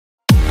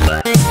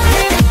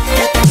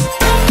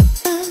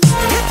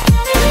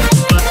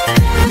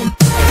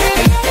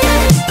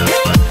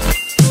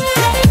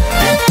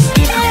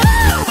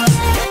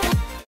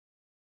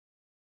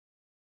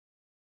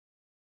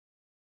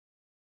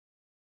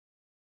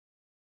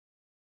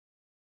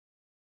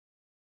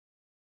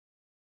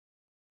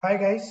Hi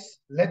guys,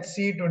 let's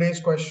see today's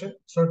question.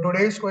 So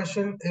today's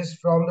question is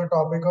from the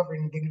topic of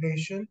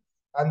integration,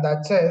 and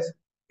that says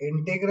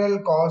integral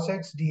cos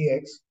x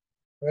dx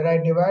when I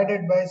divide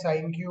it by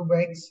sine cube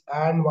x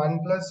and 1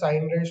 plus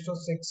sine raised to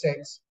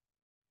 6x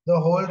the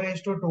whole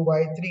raised to 2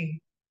 by 3,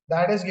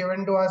 that is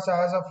given to us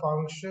as a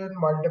function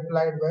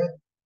multiplied with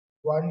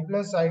 1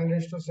 plus sine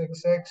raised to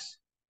 6x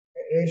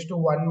raised to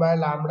 1 by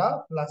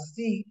lambda plus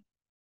c,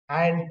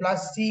 and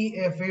plus c,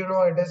 if you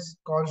know it is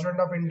constant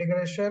of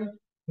integration,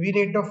 we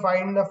need to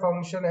find the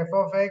function f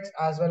of x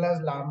as well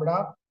as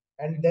lambda,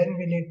 and then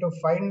we need to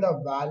find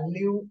the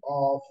value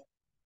of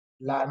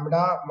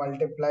lambda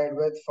multiplied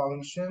with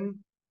function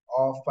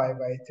of pi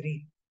by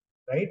 3,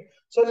 right?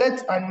 So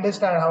let's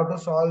understand how to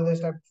solve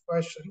this type of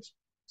questions.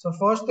 So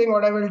first thing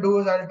what I will do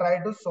is I'll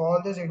try to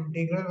solve this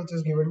integral which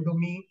is given to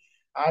me,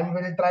 and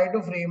we'll try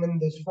to frame in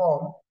this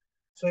form.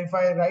 So if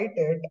I write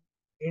it,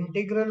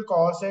 integral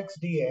cos x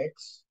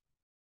dx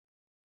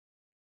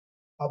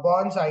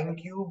upon sine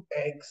cube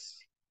x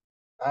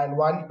and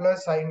 1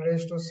 plus sine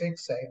raised to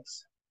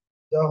 6x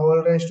the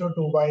whole raised to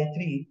 2 by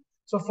 3.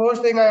 So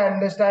first thing I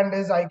understand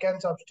is I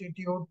can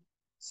substitute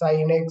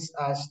sine x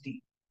as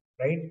t,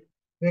 right?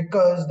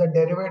 Because the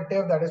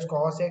derivative, that is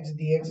cos x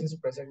dx, is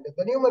present in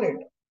the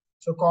numerator.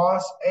 So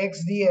cos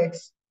x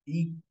dx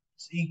is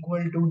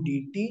equal to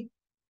dt.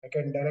 I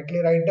can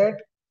directly write it.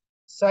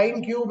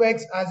 Sine cube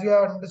x, as you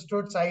have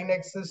understood, sine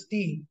x is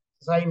t.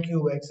 Sine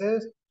cube x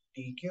is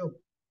t cube.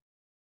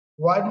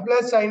 1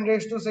 plus sine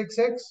raised to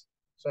 6x.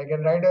 So I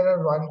can write it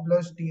as 1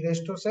 plus t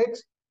raised to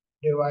 6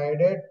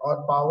 divided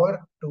or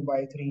power 2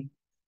 by 3.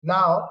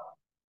 Now,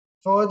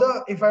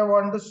 further, if I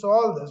want to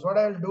solve this, what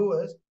I'll do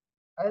is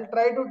I'll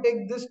try to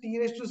take this t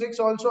raised to 6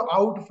 also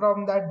out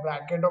from that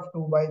bracket of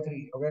 2 by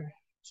 3. Okay.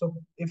 So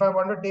if I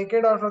want to take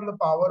it out from the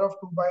power of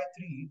 2 by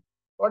 3,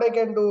 what I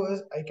can do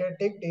is I can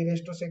take t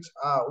raised to 6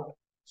 out.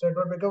 So it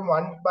will become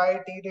 1 by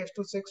t raised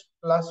to 6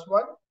 plus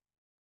 1,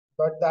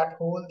 but that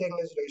whole thing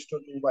is raised to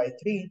 2 by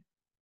 3.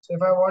 So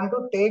if I want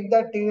to take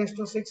that t raised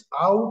to 6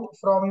 out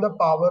from the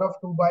power of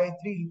 2 by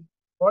 3,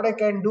 what I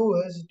can do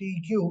is t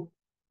cube,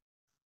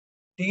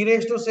 t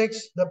raised to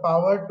 6, the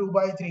power 2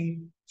 by 3.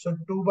 So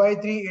 2 by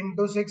 3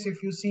 into 6,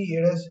 if you see,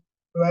 it is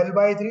 12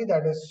 by 3,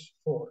 that is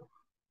 4.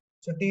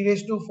 So t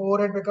raised to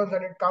 4 it becomes,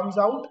 and it comes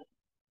out.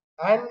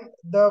 And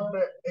the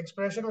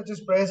expression which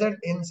is present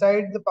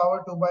inside the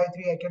power 2 by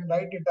 3, I can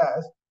write it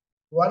as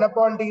 1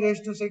 upon t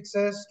raised to 6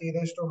 is t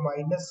raised to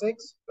minus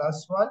 6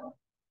 plus 1,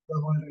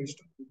 the whole raised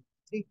to 2 by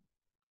 3.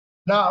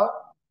 Now,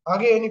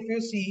 again, if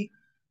you see,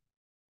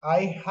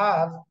 I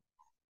have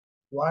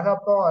 1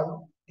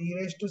 upon t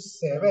raised to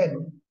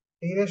 7,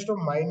 t raised to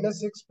minus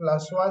 6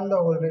 plus 1, the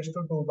whole raised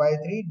to 2 by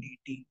 3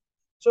 dt.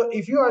 So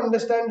if you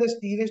understand this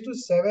t raised to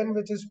 7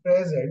 which is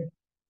present,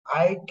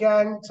 I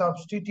can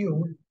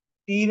substitute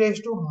t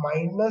raised to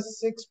minus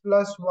 6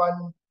 plus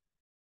 1,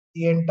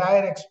 the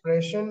entire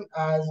expression,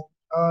 as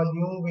a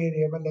new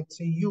variable, let's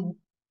say u,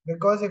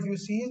 because if you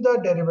see the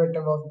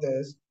derivative of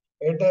this,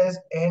 it is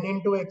n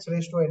into x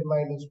raised to n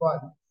minus 1.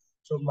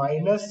 So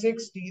minus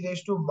 6 t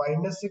raised to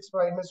minus 6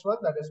 minus 1,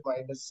 that is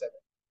minus 7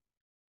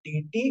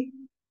 dt.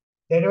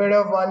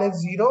 Derivative of 1 is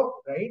 0,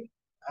 right?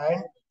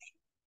 And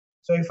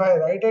so if I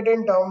write it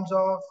in terms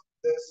of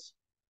this,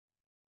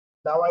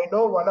 now I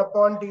know 1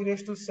 upon t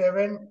raised to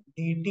 7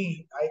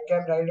 dt, I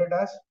can write it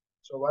as,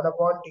 so 1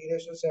 upon t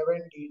raised to 7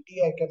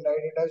 dt, I can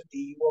write it as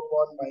du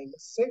upon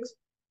minus 6.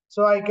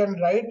 So I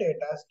can write it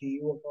as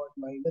du upon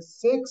minus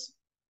 6.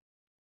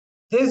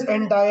 This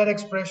entire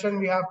expression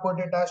we have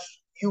put it as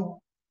u.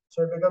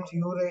 So it becomes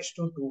u raised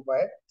to 2 by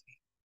 3.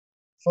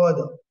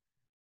 Further,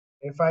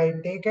 if I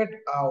take it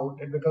out,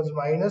 it becomes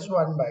minus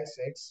 1 by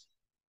 6.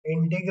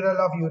 Integral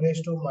of u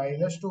raised to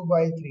minus 2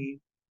 by 3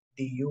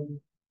 du.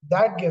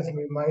 That gives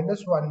me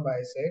minus 1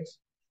 by 6.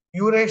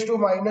 U raised to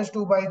minus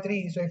 2 by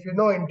 3. So if you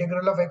know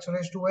integral of x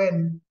raised to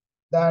n,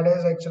 that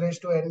is x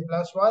raised to n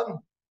plus 1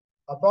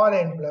 upon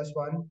n plus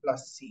 1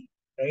 plus c.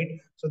 Right?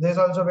 So this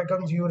also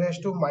becomes u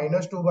raised to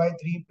minus 2 by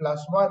 3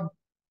 plus 1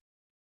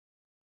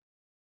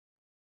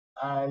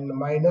 and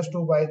minus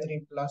 2 by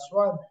 3 plus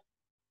 1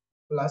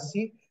 plus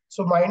c.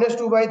 So minus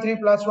 2 by 3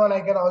 plus 1,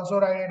 I can also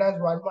write it as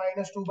 1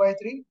 minus 2 by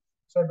 3.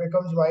 So it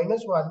becomes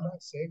minus 1 by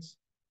 6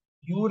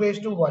 u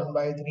raised to 1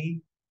 by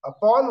 3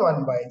 upon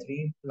 1 by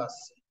 3 plus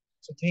c.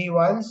 So 3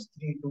 ones,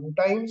 3 two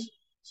times.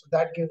 So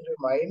that gives me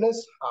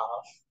minus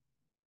half.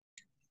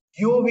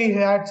 U we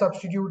had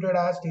substituted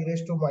as t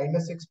raised to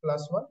minus 6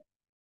 plus 1.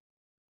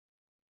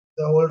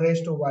 The whole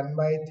raised to 1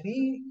 by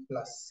 3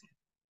 plus c.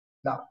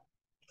 Now,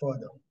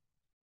 further.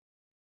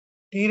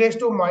 T raised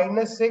to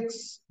minus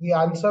 6, the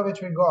answer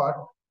which we got,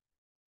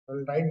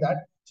 we'll write that.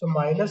 So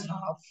minus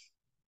half.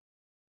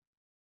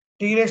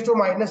 T raised to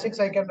minus 6,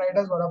 I can write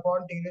as 1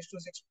 upon t raised to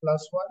 6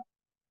 plus 1,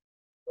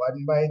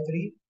 1 by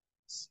 3.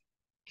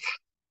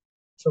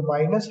 So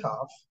minus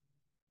half,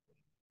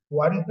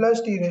 1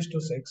 plus t raised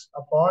to 6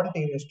 upon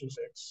t raised to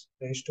 6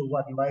 raised to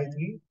 1 by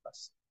 3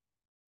 plus.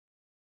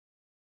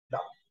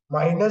 Now,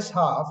 minus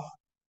half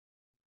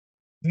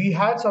We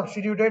had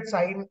substituted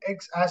sine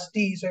x as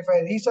t. So if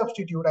I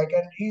resubstitute, I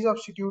can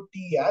resubstitute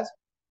t as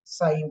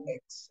sine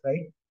x,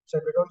 right? So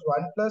it becomes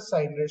 1 plus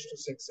sine raised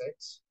to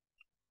 6x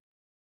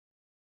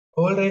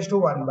whole raised to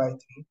 1 by 3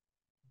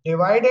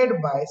 divided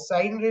by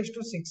sine raised to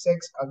 6x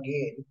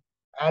again,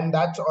 and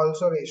that's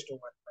also raised to 1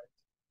 by 3.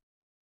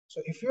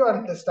 So if you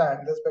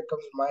understand, this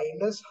becomes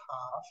minus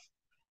half.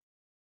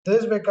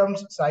 This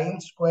becomes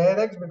sine square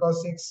x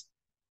because 6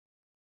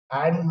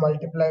 and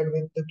multiplied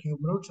with the cube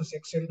root. So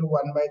 6 into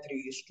 1 by 3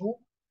 is 2.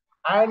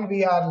 And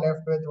we are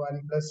left with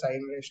 1 plus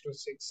sine raised to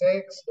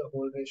 6x, the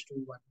whole raised to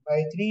 1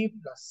 by 3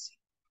 plus c.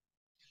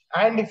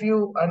 And if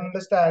you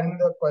understand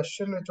the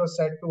question which was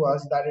said to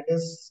us that it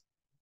is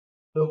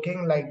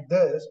looking like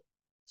this.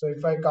 So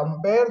if I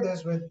compare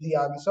this with the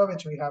answer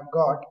which we have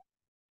got,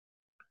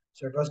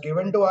 so it was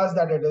given to us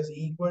that it is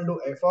equal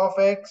to f of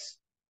x,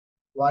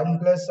 1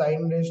 plus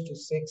sine raised to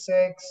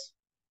 6x,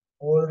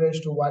 whole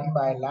raised to 1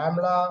 by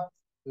lambda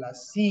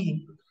plus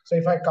c. So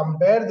if I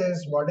compare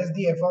this, what is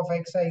the f of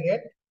x I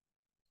get?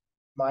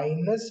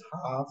 Minus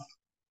half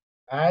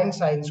and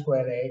sine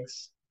square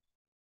x.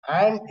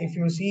 And if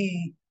you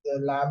see the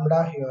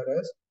lambda here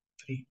is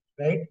 3,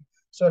 right?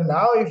 So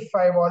now if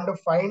I want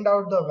to find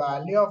out the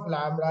value of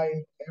lambda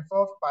in f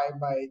of pi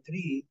by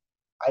 3,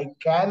 I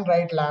can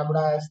write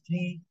lambda as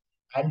 3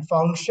 and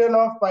function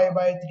of pi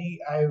by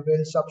 3, I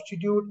will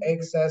substitute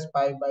x as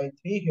pi by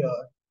 3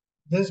 here.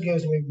 This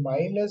gives me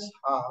minus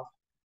half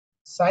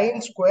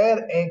sine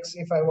square x.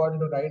 If I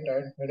want to write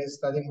it is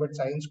nothing but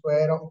sine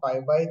square of pi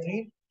by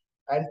 3,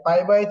 and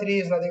pi by 3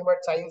 is nothing but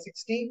sine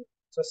 60.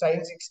 So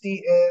sine 60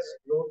 is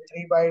root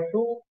 3 by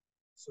 2.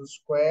 So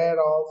square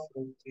of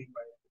root 3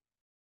 by 2.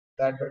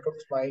 That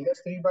becomes minus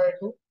 3 by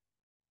 2,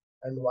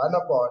 and 1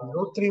 upon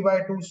root 3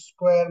 by 2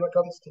 square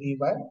becomes 3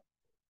 by,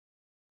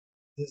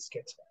 this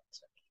gets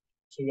cancelled.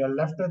 So you are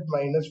left with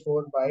minus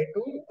 4 by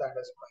 2, that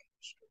is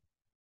minus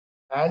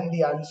 2. And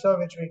the answer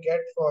which we get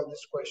for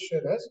this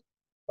question is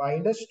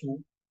minus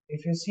 2.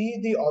 If you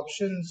see the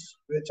options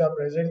which are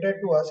presented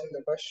to us in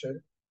the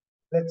question,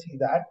 let's see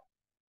that.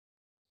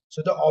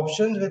 So the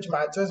options which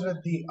matches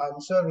with the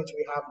answer which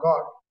we have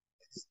got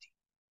is D.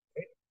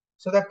 Right?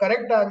 So the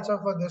correct answer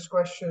for this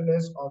question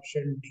is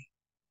option D.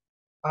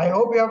 I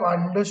hope you have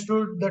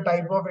understood the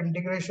type of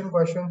integration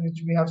questions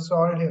which we have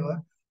solved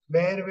here,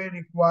 where we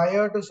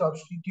require to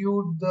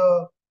substitute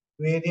the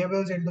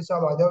variables into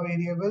some other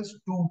variables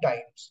 2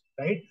 times,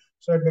 right?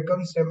 So it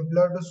becomes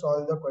simpler to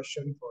solve the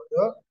question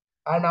further.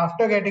 And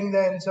after getting the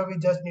answer, we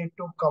just need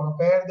to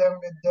compare them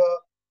with the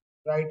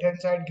right hand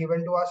side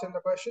given to us in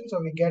the question. So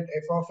we get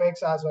f of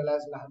x as well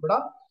as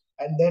lambda,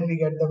 and then we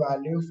get the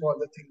value for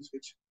the things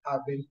which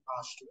have been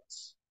asked to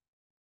us.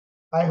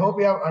 I hope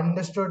you have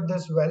understood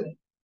this well.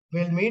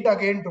 We'll meet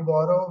again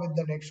tomorrow with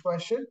the next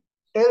question.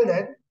 Till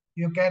then,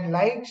 you can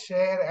like,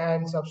 share,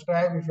 and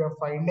subscribe if you're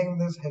finding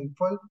this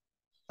helpful.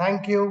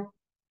 Thank you.